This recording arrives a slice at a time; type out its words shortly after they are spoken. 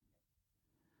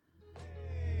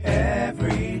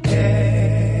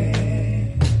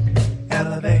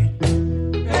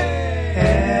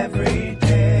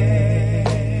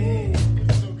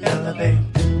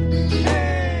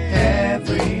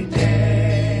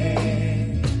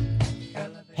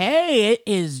Hey, it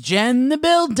is Jen the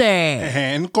Builder.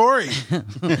 And Corey.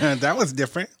 That was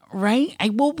different. Right?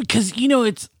 Because,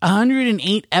 it's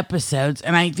 108 episodes,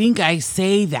 and I think I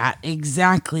say that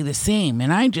exactly the same,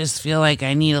 and I just feel like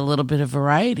I need a little bit of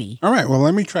variety. All right, well,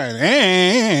 let me try it.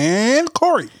 And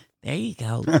Corey. There you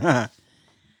go.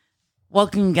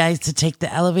 Welcome, guys, to Take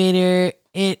the Elevator.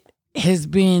 It has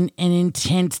been an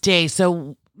intense day,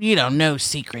 so, no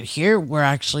secret here. We're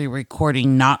actually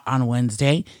recording not on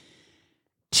Wednesday.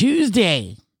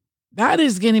 Tuesday. That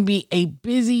is going to be a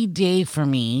busy day for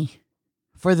me.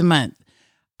 For the month.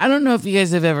 I don't know if you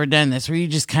guys have ever done this where you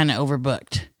just kind of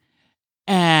overbooked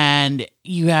and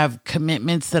you have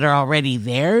commitments that are already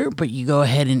there, but you go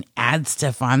ahead and add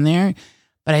stuff on there.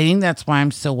 But I think that's why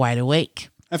I'm so wide awake.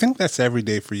 I think that's every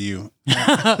day for you.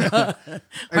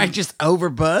 I just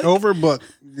overbook. Overbook.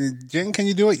 Jen, can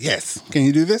you do it? Yes. Can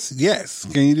you do this? Yes.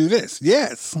 Can you do this?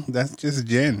 Yes. That's just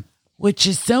Jen. Which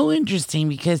is so interesting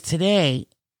because today,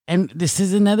 and this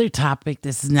is another topic.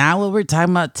 This is not what we're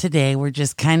talking about today. We're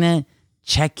just kind of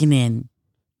checking in.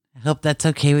 I hope that's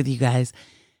okay with you guys.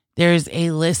 There's a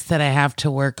list that I have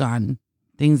to work on,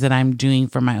 things that I'm doing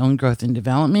for my own growth and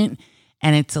development.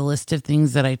 And it's a list of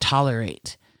things that I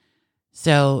tolerate.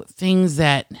 So things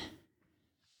that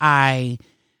that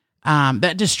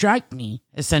distract me,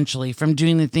 essentially, from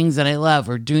doing the things that I love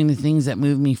or doing the things that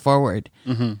move me forward.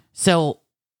 Mm-hmm. So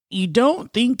you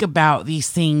don't think about these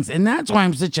things. And that's why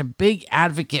I'm such a big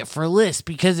advocate for lists,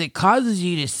 because it causes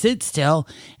you to sit still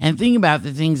and think about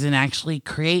the things and actually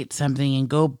create something and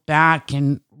go back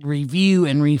and review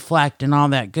and reflect and all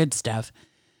that good stuff.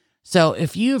 So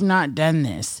if you have not done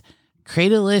this,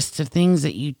 create a list of things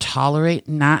that you tolerate.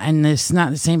 And it's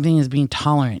not the same thing as being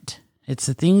tolerant. It's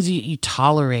the things you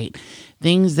tolerate,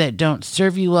 things that don't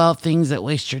serve you well, things that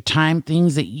waste your time,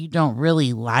 things that you don't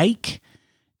really like,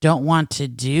 don't want to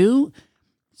do.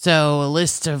 So a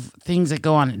list of things that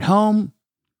go on at home,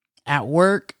 at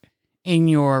work, in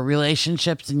your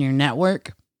relationships, in your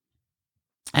network.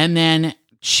 And then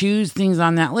choose things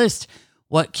on that list.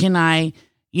 What can I,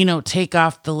 take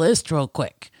off the list real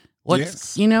quick?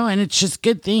 What's, and it's just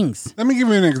good things. Let me give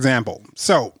you an example.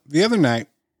 So the other night,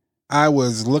 I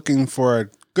was looking for a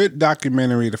good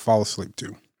documentary to fall asleep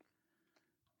to.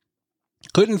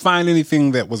 Couldn't find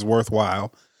anything that was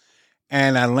worthwhile.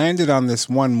 And I landed on this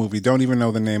one movie. Don't even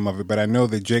know the name of it, but I know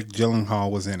that Jake Gyllenhaal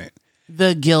was in it.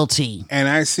 The Guilty. And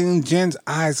I seen Jen's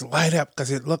eyes light up because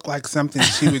it looked like something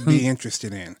she would be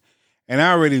interested in. And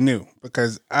I already knew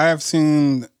because I've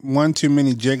seen one too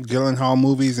many Jake Gyllenhaal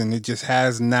movies and it just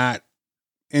has not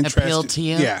appealed to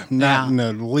you? Yeah, not in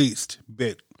the least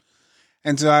bit.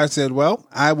 And so I said, well,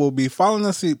 I will be falling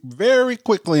asleep very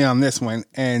quickly on this one.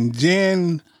 And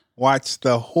Jen watched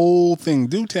the whole thing.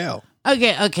 Do tell.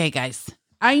 Okay, guys.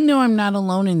 I know I'm not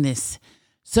alone in this.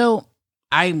 So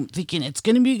I'm thinking it's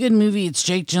going to be a good movie. It's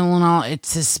Jake Gyllenhaal. It's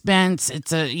suspense.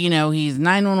 It's he's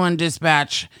 911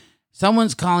 dispatch.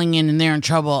 Someone's calling in and they're in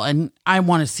trouble. And I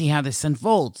want to see how this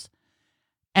unfolds.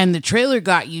 And the trailer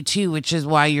got you too, which is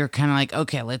why you're kind of like,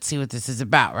 okay, let's see what this is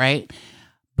about, right?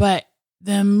 But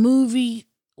the movie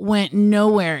went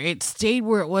nowhere. It stayed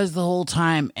where it was the whole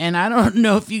time. And I don't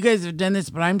know if you guys have done this,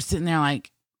 but I'm sitting there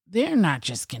like, they're not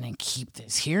just going to keep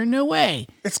this here. No way.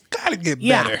 It's got to get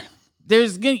better.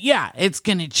 It's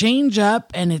going to change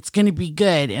up and it's going to be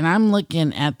good. And I'm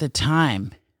looking at the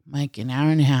time, like an hour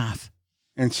and a half.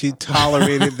 And she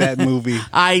tolerated that movie.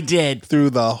 I did.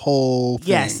 Through the whole thing.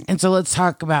 Yes. And so let's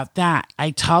talk about that.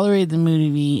 I tolerated the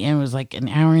movie and it was like an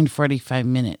hour and 45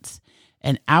 minutes.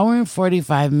 An hour and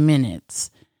 45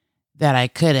 minutes that I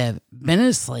could have been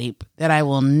asleep, that I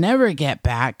will never get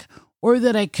back, or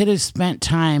that I could have spent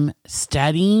time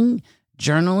studying,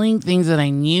 journaling, things that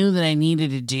I knew that I needed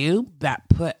to do that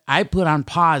I put on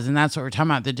pause. And that's what we're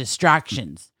talking about, the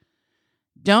distractions.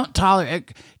 Don't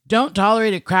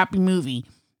tolerate a crappy movie.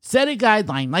 Set a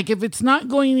guideline. Like if it's not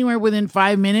going anywhere within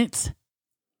 5 minutes,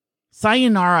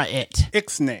 sayonara it.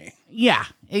 Ixnay. Yeah,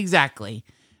 exactly.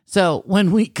 So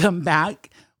when we come back,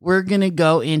 we're going to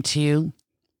go into,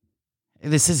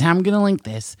 this is how I'm going to link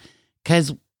this,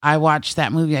 because I watched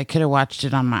that movie. I could have watched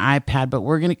it on my iPad, but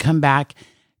we're going to come back,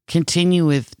 continue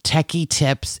with techie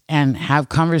tips, and have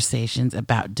conversations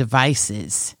about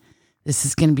devices. This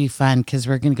is going to be fun because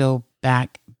we're going to go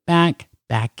back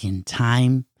in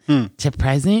time to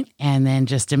present, and then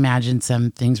just imagine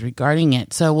some things regarding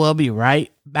it. So we'll be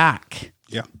right back.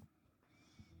 Yeah.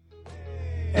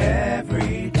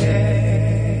 Every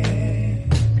day,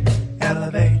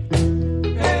 elevate.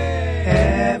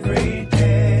 Every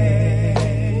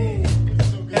day,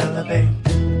 elevate.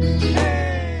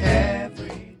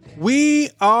 We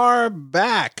are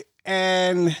back.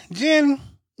 And Jen,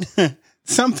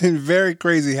 something very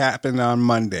crazy happened on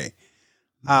Monday.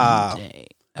 Monday.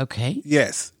 Okay.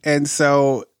 Yes. And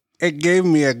so it gave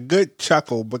me a good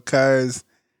chuckle because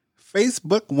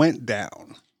Facebook went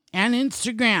down. And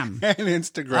Instagram. And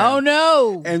Instagram. Oh,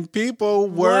 no. And people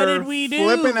What were did we do?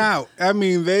 flipping out. I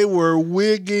mean, they were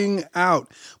wigging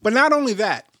out. But not only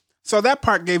that. So that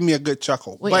part gave me a good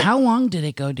chuckle. Wait, but how long did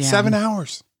it go down? 7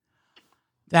 hours.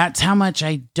 That's how much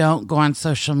I don't go on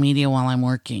social media while I'm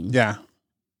working. Yeah.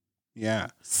 Yeah.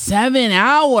 7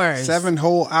 hours. 7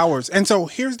 whole hours. And so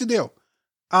here's the deal.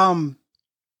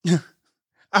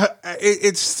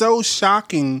 It's so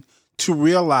shocking to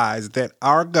realize that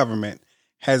our government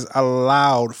has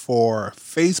allowed for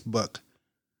Facebook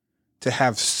to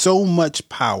have so much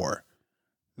power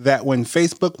that when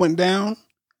Facebook went down,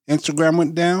 Instagram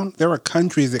went down, there are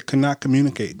countries that could not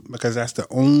communicate because that's the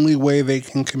only way they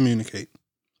can communicate.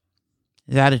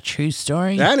 Is that a true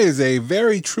story? That is a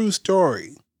very true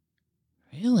story.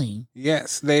 Really?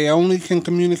 Yes, they only can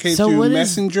communicate So through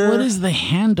Messenger. what is the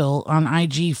handle on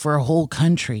IG for a whole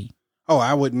country? Oh,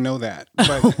 I wouldn't know that.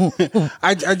 But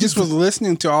I just was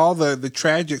listening to all the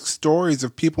tragic stories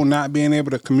of people not being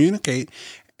able to communicate.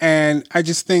 And I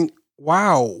just think,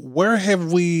 wow, where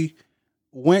have we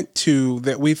went to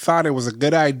that we thought it was a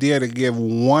good idea to give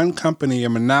one company a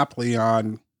monopoly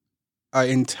on an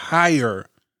entire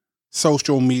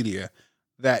social media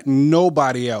that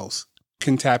nobody else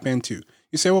can tap into?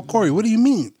 You say, well, Corey, what do you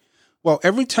mean? Well,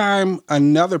 every time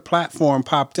another platform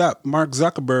popped up, Mark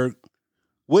Zuckerberg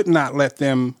would not let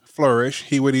them flourish.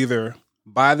 He would either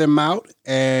buy them out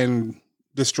and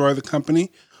destroy the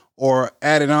company or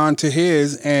add it on to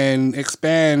his and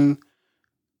expand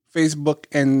Facebook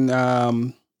and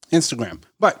Instagram.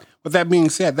 But with that being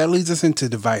said, that leads us into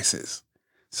devices.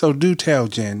 So do tell,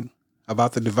 Jen,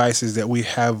 about the devices that we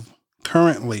have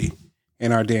currently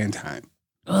in our day and time.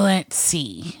 Let's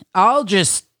see. I'll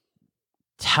just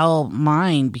tell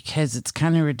mine because it's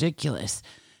kind of ridiculous.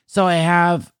 So I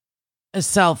have a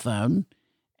cell phone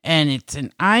and it's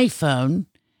an iPhone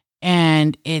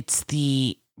and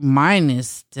mine is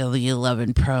still the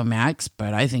 11 Pro Max,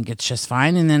 but I think it's just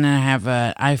fine. And then I have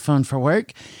an iPhone for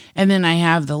work. And then I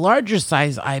have the larger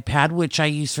size iPad, which I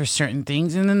use for certain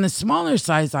things. And then the smaller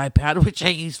size iPad, which I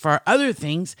use for other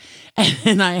things. And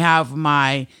then I have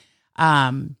my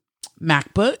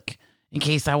MacBook in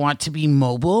case I want to be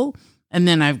mobile. And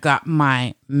then I've got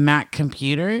my Mac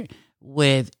computer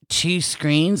with 2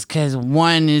 screens because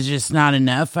one is just not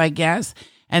enough, I guess.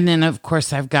 And then, of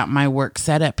course, I've got my work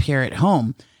set up here at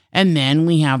home. And then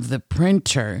we have the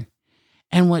printer.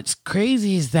 And what's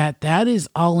crazy is that is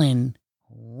all in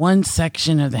one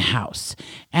section of the house.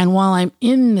 And while I'm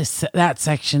in that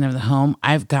section of the home,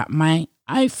 I've got my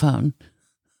iPhone.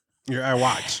 Your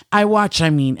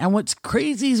iWatch. And what's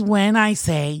crazy is when I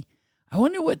say, I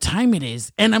wonder what time it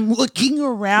is. And I'm looking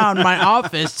around my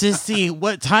office to see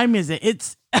what time is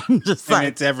it. I'm just And like,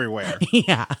 it's everywhere.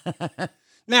 yeah.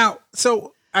 Now,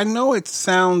 so I know it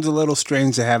sounds a little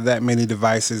strange to have that many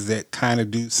devices that kind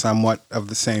of do somewhat of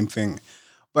the same thing.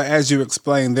 But as you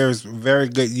explained, there's very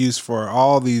good use for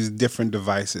all these different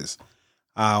devices.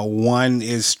 One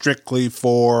is strictly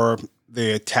for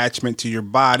the attachment to your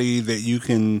body that you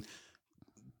can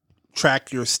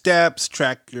track your steps,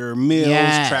 track your meals,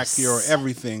 Yes. track your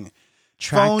everything.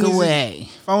 Track Phone is- away.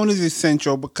 Phone is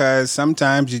essential because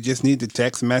sometimes you just need to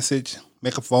text message,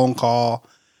 make a phone call,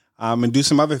 and do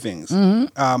some other things.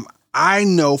 I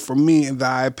know for me, the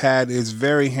iPad is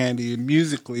very handy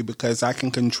musically because I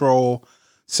can control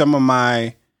some of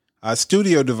my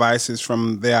studio devices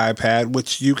from the iPad,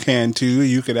 which you can too.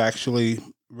 You could actually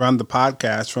run the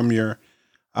podcast from your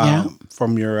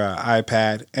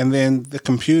iPad, and then the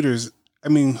computers. I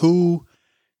mean, who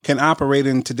can operate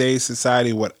in today's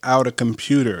society without a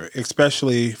computer,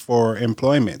 especially for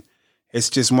employment? It's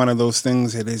just one of those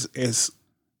things that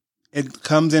it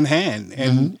comes in hand,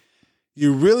 and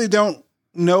you really don't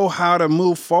know how to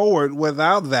move forward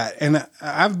without that. And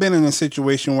I've been in a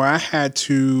situation where I had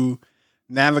to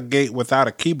navigate without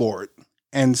a keyboard,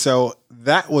 and so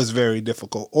that was very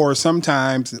difficult. Or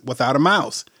sometimes without a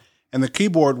mouse, and the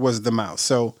keyboard was the mouse.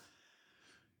 So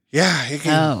yeah, it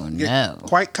can get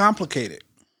quite complicated.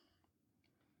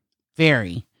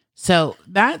 Very. So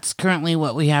that's currently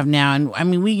what we have now. And I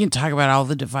mean, we can talk about all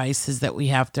the devices that we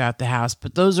have throughout the house,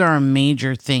 but those are our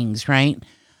major things, right?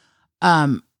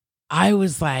 I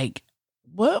was like,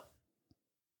 what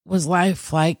was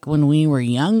life like when we were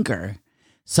younger?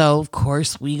 So of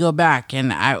course we go back,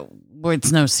 and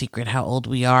it's no secret how old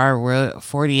we are. We're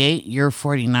 48, you're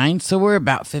 49. So we're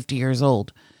about 50 years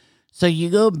old. So you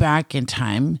go back in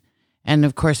time, and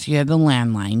of course you had the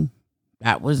landline.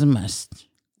 That was a must.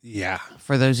 Yeah.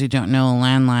 For those who don't know, a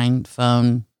landline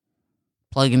phone,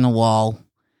 plug in the wall.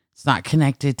 It's not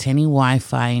connected to any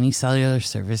Wi-Fi, any cellular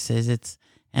services. It's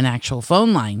an actual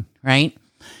phone line, right?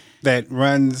 That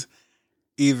runs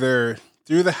either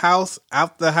through the house,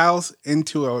 out the house,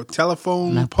 into a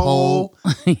telephone pole.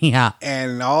 Yeah.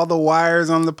 And all the wires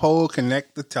on the pole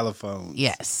connect the telephones.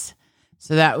 Yes.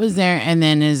 So that was there. And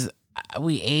then as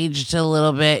we aged a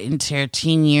little bit into our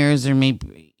teen years, or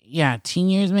maybe, teen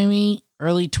years, maybe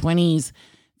early 20s,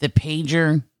 the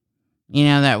pager,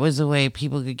 that was a way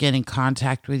people could get in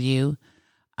contact with you.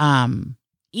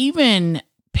 Even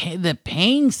the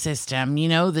paying system,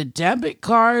 the debit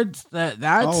cards,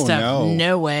 that stuff,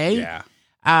 no way.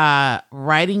 Yeah.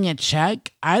 Writing a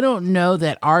check. I don't know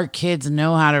that our kids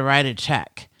know how to write a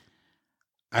check.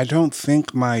 I don't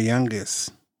think my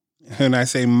youngest, and I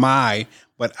say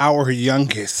but our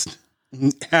youngest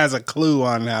has a clue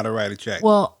on how to write a check.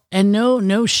 Well, and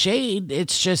no shade.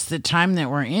 It's just the time that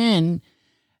we're in.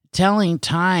 Telling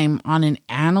time on an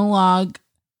analog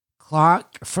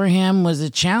clock for him was a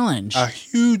challenge. A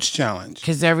huge challenge.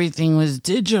 Because everything was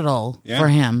digital for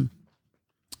him.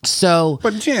 So,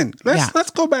 but Jen,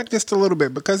 let's go back just a little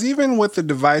bit, because even with the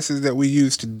devices that we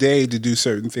use today to do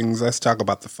certain things, let's talk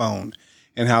about the phone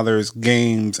and how there's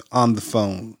games on the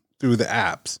phone through the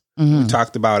apps. We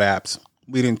talked about apps.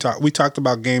 We talked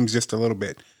about games just a little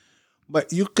bit,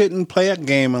 but you couldn't play a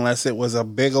game unless it was a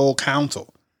big old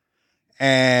console.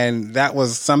 And that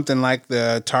was something like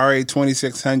the Atari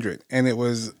 2600, and it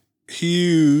was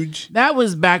huge. That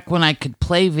was back when I could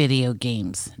play video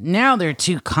games. Now they're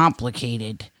too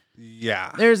complicated.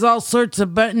 Yeah. There's all sorts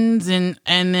of buttons, and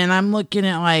then I'm looking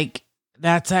at like,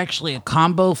 that's actually a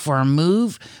combo for a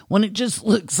move, when it just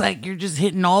looks like you're just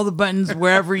hitting all the buttons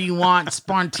wherever you want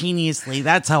spontaneously.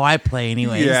 That's how I play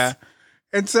anyways. Yeah.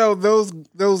 And so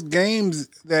those games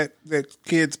that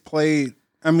kids played,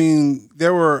 I mean,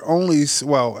 there were only,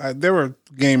 there were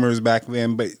gamers back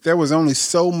then, but there was only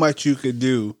so much you could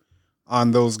do on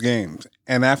those games.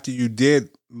 And after you did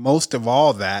most of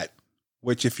all that,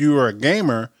 which if you were a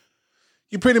gamer,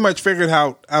 you pretty much figured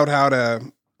out how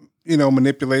to,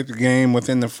 manipulate the game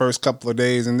within the first couple of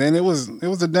days. And then it was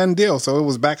a done deal. So it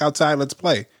was back outside, let's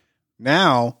play.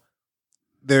 Now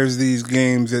there's these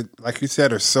games that, like you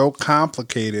said, are so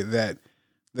complicated that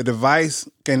the device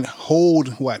can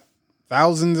hold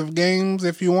thousands of games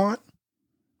if you want.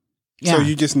 Yeah. So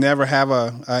you just never have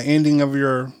a ending of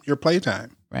your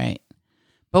playtime. Right.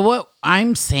 But what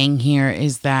I'm saying here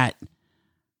is that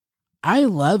I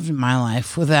loved my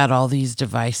life without all these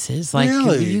devices. Like,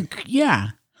 really?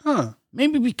 Yeah. Huh.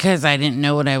 Maybe because I didn't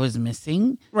know what I was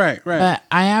missing. Right. But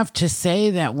I have to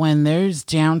say that when there's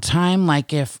downtime,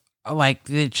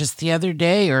 just the other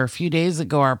day or a few days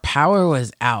ago, our power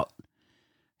was out.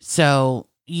 So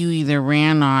you either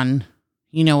ran on,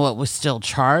 what was still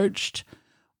charged.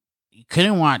 You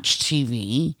couldn't watch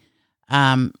TV.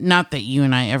 Not that you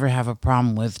and I ever have a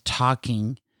problem with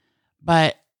talking,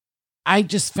 but I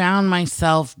just found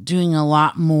myself doing a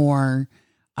lot more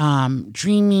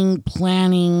dreaming,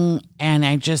 planning, and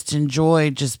I just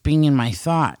enjoyed just being in my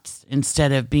thoughts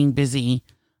instead of being busy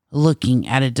looking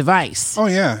at a device. Oh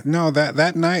yeah. No,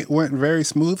 that night went very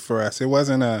smooth for us. It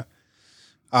wasn't a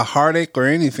heartache or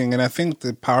anything. And I think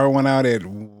the power went out at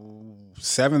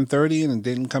 7:30 and it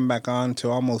didn't come back on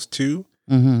until almost 2.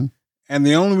 Mm-hmm. And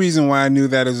the only reason why I knew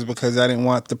that is because I didn't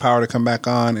want the power to come back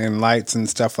on and lights and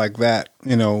stuff like that,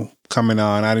 coming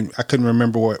on. I couldn't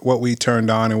remember what we turned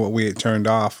on and what we had turned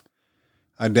off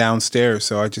downstairs.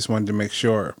 So I just wanted to make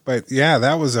sure. But yeah,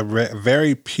 that was a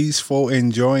very peaceful,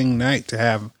 enjoying night to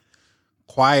have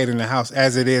quiet in the house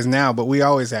as it is now. But we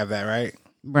always have that, right?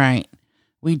 Right.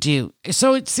 We do.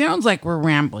 So it sounds like we're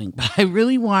rambling, but I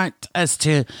really want us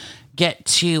to get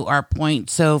to our point.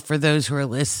 So for those who are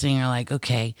listening are like,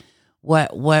 okay,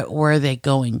 what were they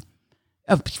going?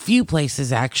 A few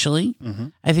places, actually. Mm-hmm.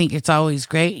 I think it's always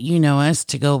great, us,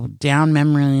 to go down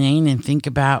memory lane and think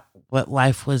about what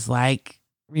life was like.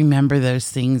 Remember those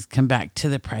things, come back to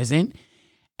the present,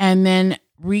 and then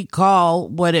recall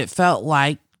what it felt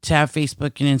like to have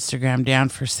Facebook and Instagram down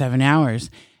for 7 hours.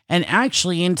 And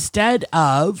actually, instead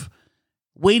of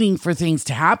waiting for things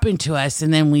to happen to us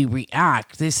and then we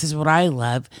react, this is what I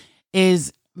love,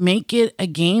 is make it a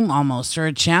game almost, or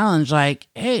a challenge. Like,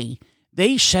 hey,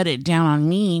 they shut it down on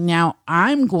me. Now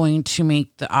I'm going to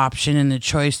make the option and the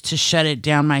choice to shut it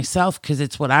down myself because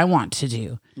it's what I want to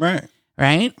do. Right.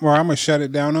 Right? Or I'm going to shut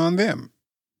it down on them.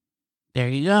 There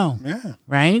you go. Yeah.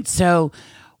 Right? So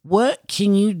what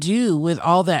can you do with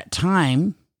all that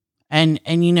time? And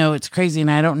it's crazy, and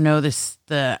I don't know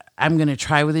I'm going to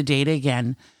try with the data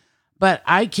again, but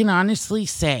I can honestly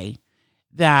say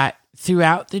that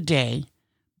throughout the day,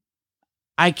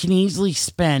 I can easily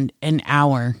spend an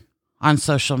hour on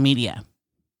social media,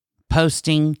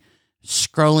 posting,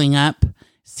 scrolling up,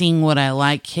 seeing what I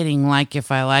like, hitting like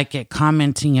if I like it,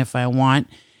 commenting if I want.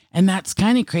 And that's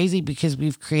kind of crazy because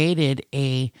we've created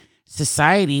a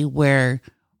society where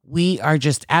we are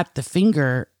just at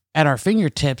our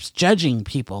fingertips judging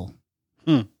people.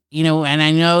 You know, and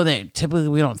I know that typically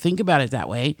we don't think about it that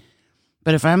way.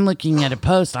 But if I'm looking at a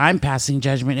post, I'm passing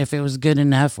judgment if it was good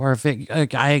enough or if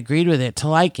I agreed with it to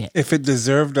like it. If it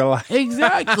deserved a like.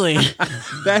 Exactly.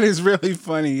 That is really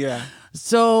funny, yeah.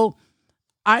 So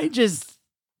I just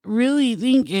really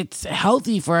think it's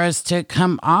healthy for us to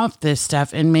come off this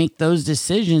stuff and make those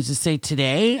decisions to say,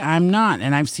 today I'm not.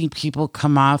 And I've seen people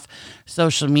come off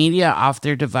social media, off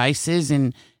their devices,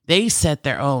 and they set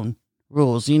their own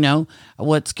rules, you know,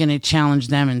 what's going to challenge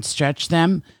them and stretch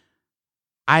them.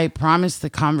 I promise the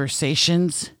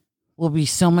conversations will be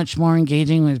so much more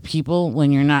engaging with people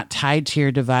when you're not tied to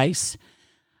your device.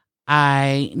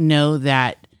 I know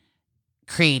that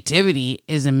creativity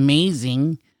is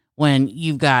amazing when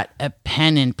you've got a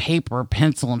pen and paper,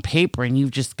 pencil and paper, and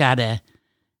you've just got to,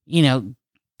 you know,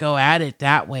 go at it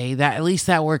that way. That at least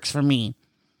that works for me.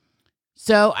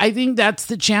 So I think that's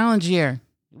the challenge here.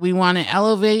 We want to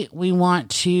elevate. We want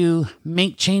to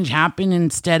make change happen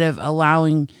instead of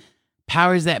allowing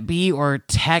powers that be or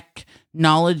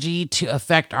technology to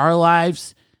affect our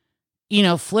lives. You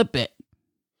know, flip it.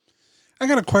 I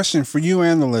got a question for you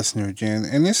and the listener, Jen,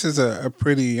 and this is a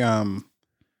pretty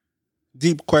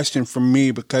deep question for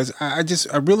me because I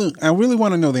really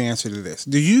want to know the answer to this.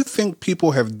 Do you think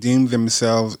people have deemed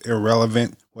themselves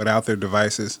irrelevant without their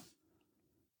devices?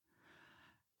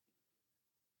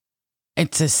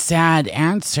 It's a sad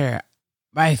answer.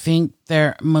 I think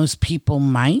most people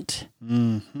might.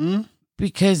 Mm-hmm.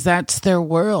 Because that's their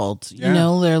world. Yeah. You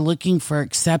know, they're looking for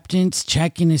acceptance,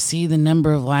 checking to see the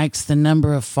number of likes, the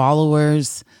number of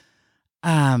followers.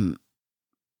 And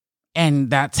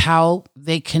that's how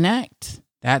they connect.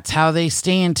 That's how they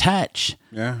stay in touch.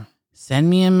 Yeah. Send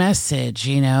me a message,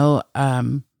 you know,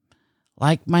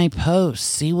 like my post,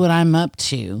 see what I'm up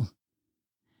to.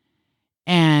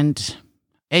 And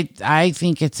I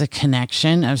think it's a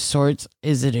connection of sorts.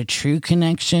 Is it a true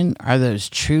connection? Are those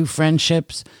true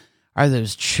friendships? Are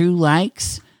those true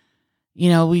likes? You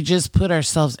know, we just put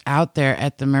ourselves out there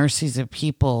at the mercies of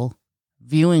people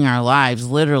viewing our lives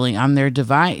literally on their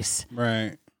device.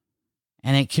 Right.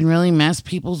 And it can really mess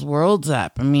people's worlds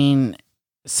up. I mean,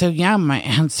 so yeah, my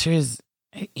answer is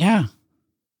yeah.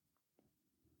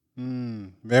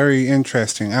 Very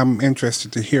interesting. I'm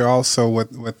interested to hear also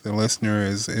what the listener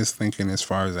is thinking as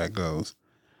far as that goes.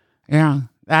 Yeah,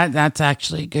 that's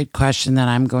actually a good question that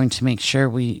I'm going to make sure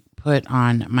we put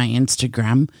on my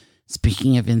Instagram.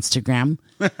 Speaking of Instagram,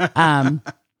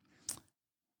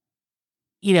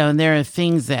 you know, there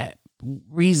are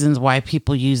reasons why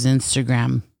people use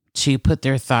Instagram to put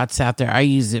their thoughts out there. I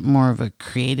use it more of a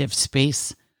creative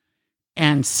space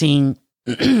and seeing,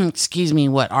 excuse me,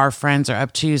 what our friends are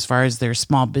up to as far as their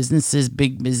small businesses,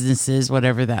 big businesses,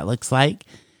 whatever that looks like.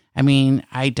 I mean,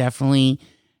 I definitely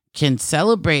can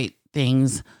celebrate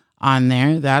things on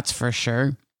there. That's for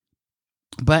sure.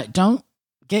 But don't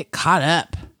get caught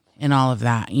up in all of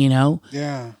that, you know?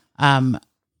 Yeah. I'm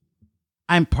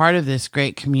part of this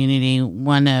great community.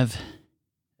 One of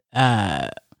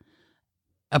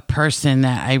a person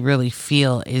that I really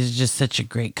feel is just such a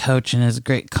great coach and has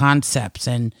great concepts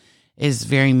and is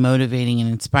very motivating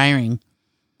and inspiring.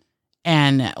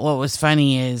 And what was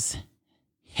funny is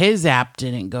his app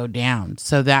didn't go down.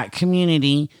 So that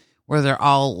community where they're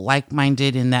all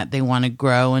like-minded and that they want to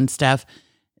grow and stuff,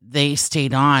 they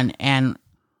stayed on. And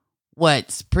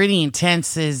what's pretty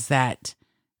intense is that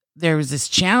there was this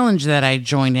challenge that I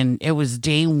joined, and it was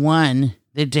day one,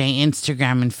 the day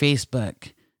Instagram and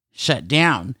Facebook shut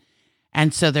down.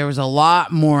 And so there was a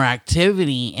lot more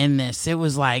activity in this. It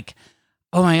was like,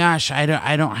 oh my gosh, I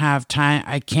don't have time.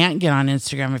 I can't get on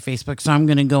Instagram and Facebook, so I'm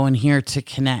going to go in here to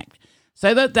connect. So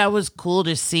I thought that was cool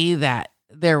to see that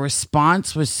their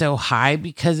response was so high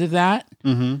because of that.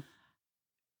 Mm-hmm.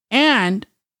 And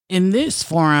in this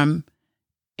forum,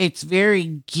 it's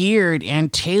very geared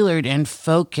and tailored and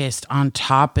focused on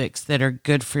topics that are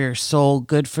good for your soul,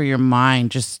 good for your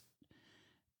mind, just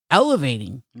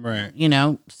elevating. Right. You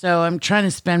know, so I'm trying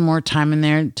to spend more time in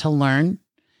there to learn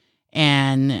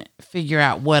and figure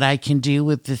out what I can do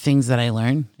with the things that I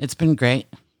learn. It's been great.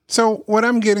 So what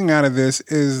I'm getting out of this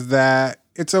is that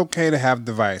it's okay to have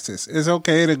devices. It's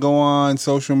okay to go on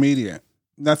social media.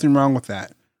 Nothing wrong with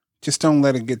that. Just don't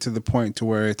let it get to the point to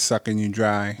where it's sucking you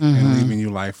dry and leaving you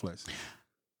lifeless.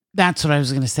 That's what I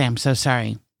was going to say. I'm so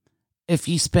sorry. if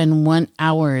you spend 1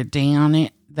 hour a day on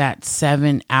it, that's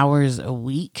 7 hours a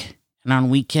week. And on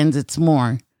weekends, it's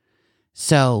more.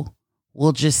 So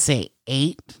we'll just say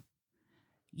 8.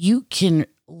 You can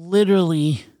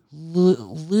literally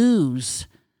lose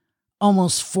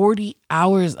almost 40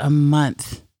 hours a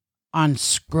month on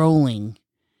scrolling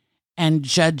and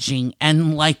judging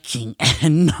and liking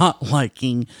and not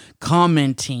liking,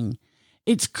 commenting.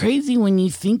 It's crazy when you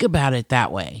think about it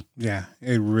that way. Yeah,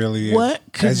 it really is. What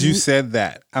could As you said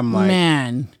that, I'm like,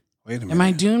 man, wait a minute. am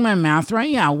I doing my math right?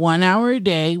 Yeah, 1 hour a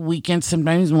day, weekends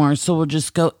sometimes more. So we'll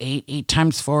just go 8. 8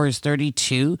 times 4 is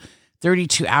 32.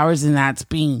 32 hours, and that's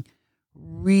being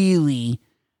really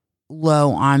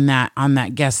low on that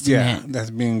guesstimate. Yeah,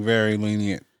 that's being very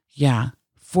lenient. Yeah,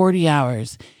 40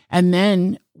 hours. And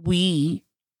then we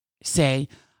say,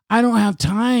 I don't have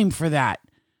time for that.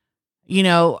 You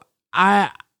know,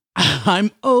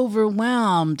 I'm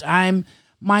overwhelmed.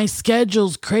 My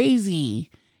schedule's crazy.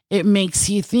 It makes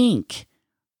you think,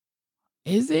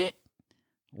 is it?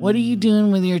 What are you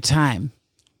doing with your time?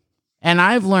 And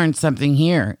I've learned something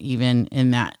here, even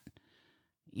in that.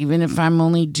 Even if I'm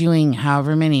only doing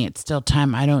however many, it's still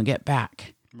time I don't get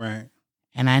back. Right.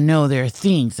 And I know there are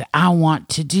things that I want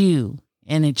to do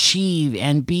and achieve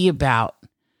and be about.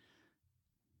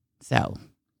 So,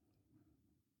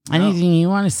 anything you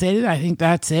want to say to that? I think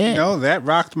that's it. No, that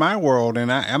rocked my world,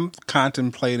 and I'm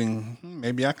contemplating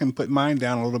maybe I can put mine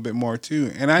down a little bit more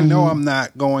too. And I know I'm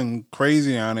not going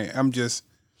crazy on it. I'm just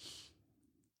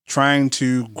trying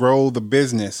to grow the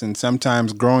business, and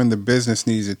sometimes growing the business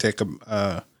needs to take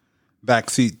a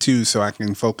backseat too, so I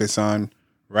can focus on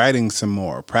writing some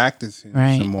more, practicing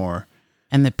some more.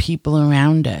 And the people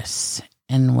around us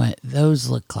and what those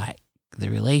look like, the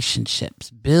relationships,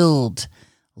 build,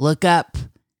 look up,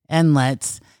 and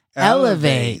let's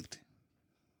elevate.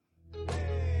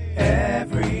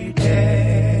 Every